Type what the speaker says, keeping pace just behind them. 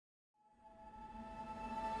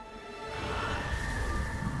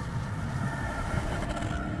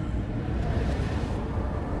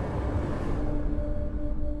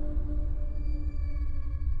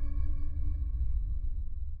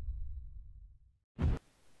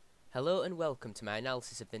Hello and welcome to my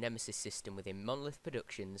analysis of the Nemesis system within Monolith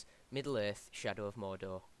Productions' Middle-earth Shadow of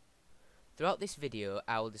Mordor. Throughout this video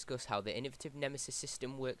I will discuss how the innovative Nemesis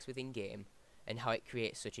system works within game and how it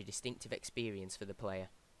creates such a distinctive experience for the player.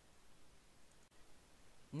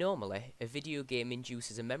 Normally, a video game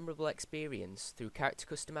induces a memorable experience through character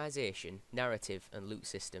customization, narrative and loot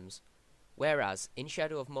systems, whereas in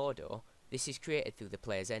Shadow of Mordor this is created through the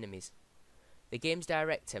player's enemies. The game's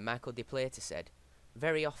director Michael DePlater said,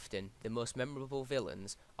 "Very often, the most memorable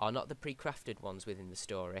villains are not the pre-crafted ones within the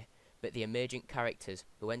story, but the emergent characters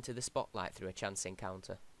who enter the spotlight through a chance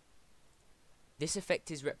encounter." This effect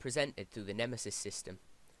is represented through the Nemesis system.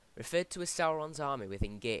 Referred to as Sauron's army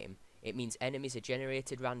within game, it means enemies are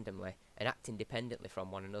generated randomly and act independently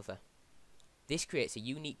from one another. This creates a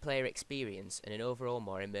unique player experience and an overall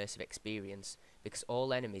more immersive experience, because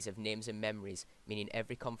all enemies have names and memories, meaning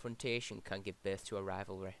every confrontation can give birth to a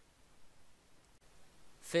rivalry.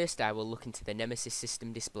 First I will look into the Nemesis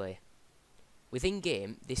system display. Within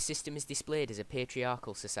game, this system is displayed as a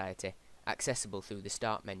patriarchal society, accessible through the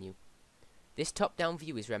start menu. This top-down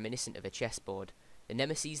view is reminiscent of a chessboard, the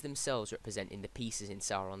Nemesis themselves representing the pieces in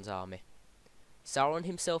Sauron's army. Sauron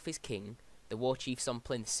himself is king, the war chiefs on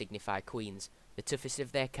plinths signify queens, the toughest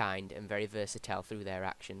of their kind and very versatile through their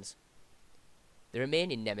actions. The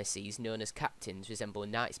remaining Nemesis, known as captains, resemble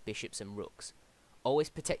knights, bishops and rooks,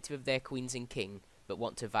 always protective of their queens and king, but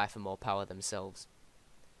want to vie for more power themselves.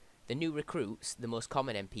 The new recruits, the most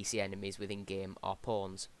common NPC enemies within game, are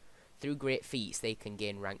pawns. Through great feats they can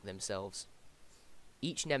gain rank themselves.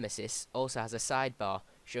 Each Nemesis also has a sidebar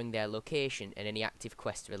showing their location and any active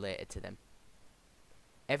quests related to them.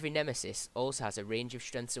 Every Nemesis also has a range of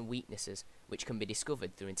strengths and weaknesses which can be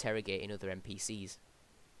discovered through interrogating other NPCs.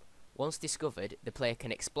 Once discovered, the player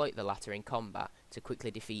can exploit the latter in combat to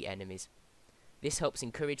quickly defeat enemies. This helps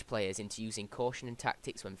encourage players into using caution and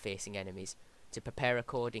tactics when facing enemies, to prepare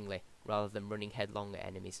accordingly rather than running headlong at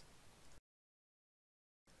enemies.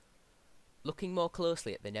 Looking more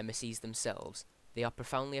closely at the Nemesis themselves, they are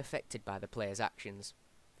profoundly affected by the player's actions.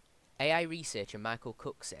 AI researcher Michael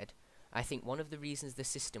Cook said, "I think one of the reasons the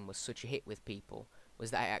system was such a hit with people was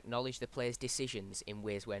that it acknowledged the player's decisions in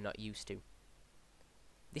ways we're not used to."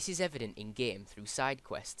 This is evident in game through side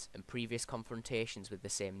quests and previous confrontations with the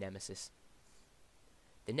same Nemesis.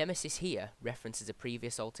 The Nemesis here references a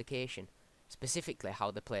previous altercation, specifically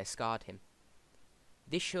how the player scarred him.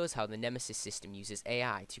 This shows how the Nemesis system uses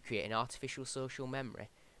AI to create an artificial social memory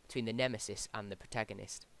between the Nemesis and the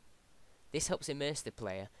protagonist. This helps immerse the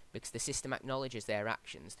player because the system acknowledges their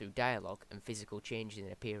actions through dialogue and physical changes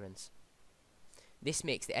in appearance. This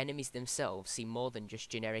makes the enemies themselves seem more than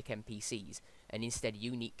just generic NPCs and instead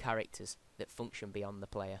unique characters that function beyond the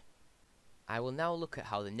player. I will now look at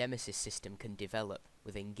how the Nemesis system can develop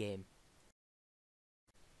within game.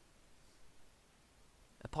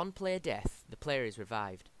 Upon player death, the player is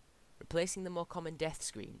revived. Replacing the more common death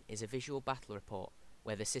screen is a visual battle report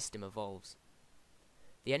where the system evolves.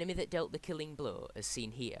 The enemy that dealt the killing blow, as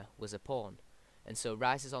seen here, was a pawn, and so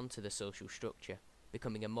rises onto the social structure,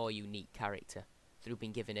 becoming a more unique character, through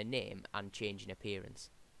being given a name and change in appearance.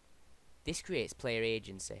 This creates player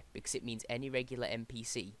agency because it means any regular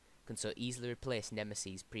NPC can so easily replace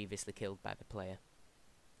Nemesis previously killed by the player.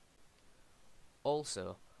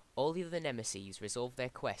 Also, all the other Nemesis resolve their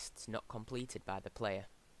quests not completed by the player.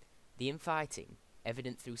 The infighting,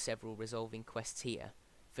 evident through several resolving quests here,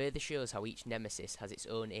 further shows how each Nemesis has its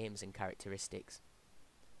own aims and characteristics.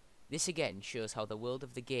 This again shows how the world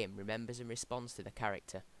of the game remembers and responds to the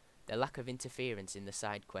character, the lack of interference in the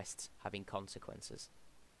side quests having consequences.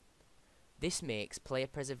 This makes player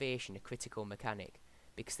preservation a critical mechanic,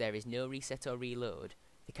 because there is no reset or reload,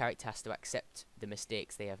 the character has to accept the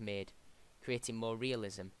mistakes they have made, creating more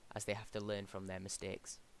realism as they have to learn from their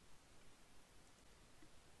mistakes.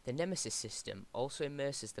 The Nemesis system also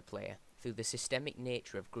immerses the player through the systemic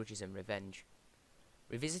nature of grudges and revenge.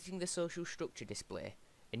 Revisiting the social structure display,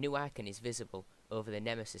 a new icon is visible over the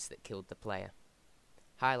Nemesis that killed the player,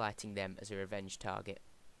 highlighting them as a revenge target.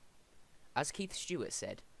 As Keith Stewart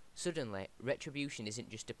said, "Suddenly, retribution isn't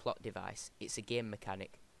just a plot device, it's a game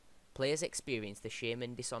mechanic. Players experience the shame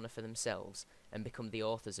and dishonour for themselves and become the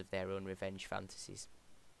authors of their own revenge fantasies."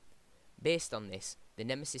 Based on this, the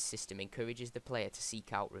Nemesis system encourages the player to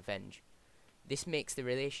seek out revenge. This makes the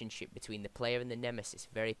relationship between the player and the Nemesis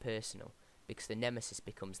very personal, because the Nemesis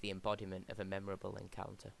becomes the embodiment of a memorable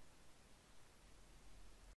encounter.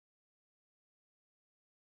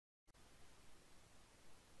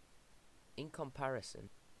 In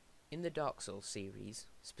comparison, in the Dark Souls series,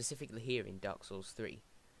 specifically here in Dark Souls 3,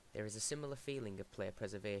 there is a similar feeling of player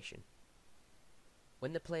preservation.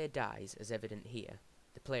 When the player dies, as evident here,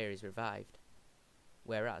 the player is revived.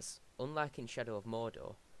 Whereas, unlike in Shadow of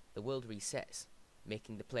Mordor, the world resets,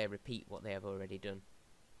 making the player repeat what they have already done.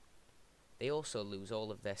 They also lose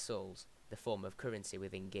all of their souls, the form of currency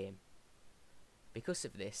within game. Because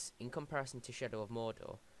of this, in comparison to Shadow of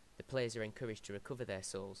Mordor, the players are encouraged to recover their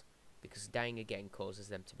souls, because dying again causes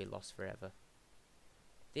them to be lost forever.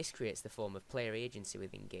 This creates the form of player agency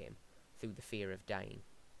within game, through the fear of dying.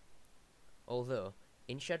 Although,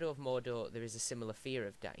 in Shadow of Mordor there is a similar fear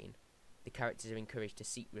of dying, the characters are encouraged to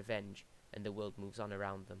seek revenge, and the world moves on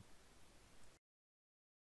around them.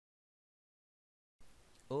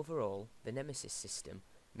 Overall, the Nemesis system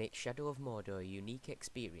makes Shadow of Mordor a unique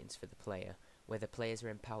experience for the player, where the players are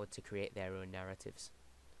empowered to create their own narratives.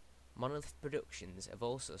 Monolith Productions have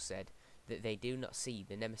also said that they do not see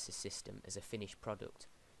the Nemesis system as a finished product,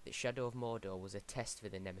 that Shadow of Mordor was a test for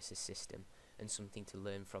the Nemesis system, and something to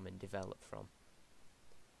learn from and develop from.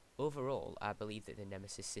 Overall, I believe that the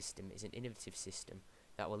Nemesis system is an innovative system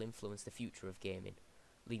that will influence the future of gaming,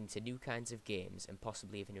 leading to new kinds of games and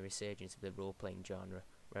possibly even a resurgence of the role-playing genre,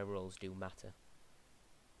 where roles do matter.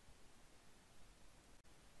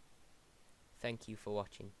 Thank you for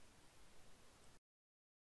watching.